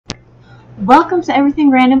Welcome to Everything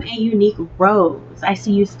Random and Unique Rose. I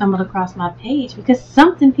see you stumbled across my page because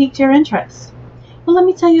something piqued your interest. Well, let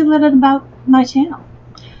me tell you a little about my channel.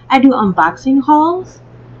 I do unboxing hauls,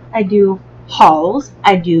 I do hauls,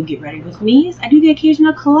 I do get ready with me's, I do the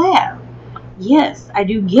occasional collab. Yes, I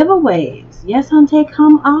do giveaways. Yes, Hunte,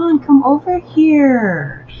 come on, come over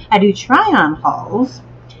here. I do try-on hauls.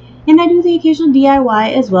 And I do the occasional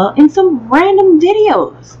DIY as well, and some random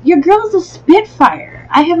videos. Your girl's a spitfire.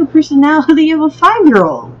 I have a personality of a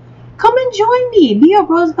 5-year-old. Come and join me. Be a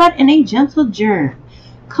Rosebud and a gentle germ.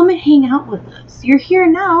 Come and hang out with us. You're here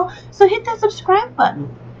now, so hit that subscribe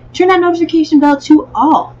button. Turn that notification bell to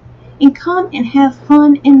all. And come and have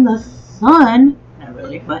fun in the sun. Not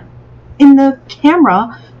really, but in the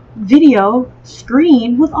camera, video,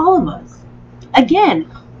 screen with all of us.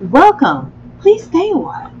 Again, welcome. Please stay a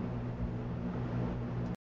while.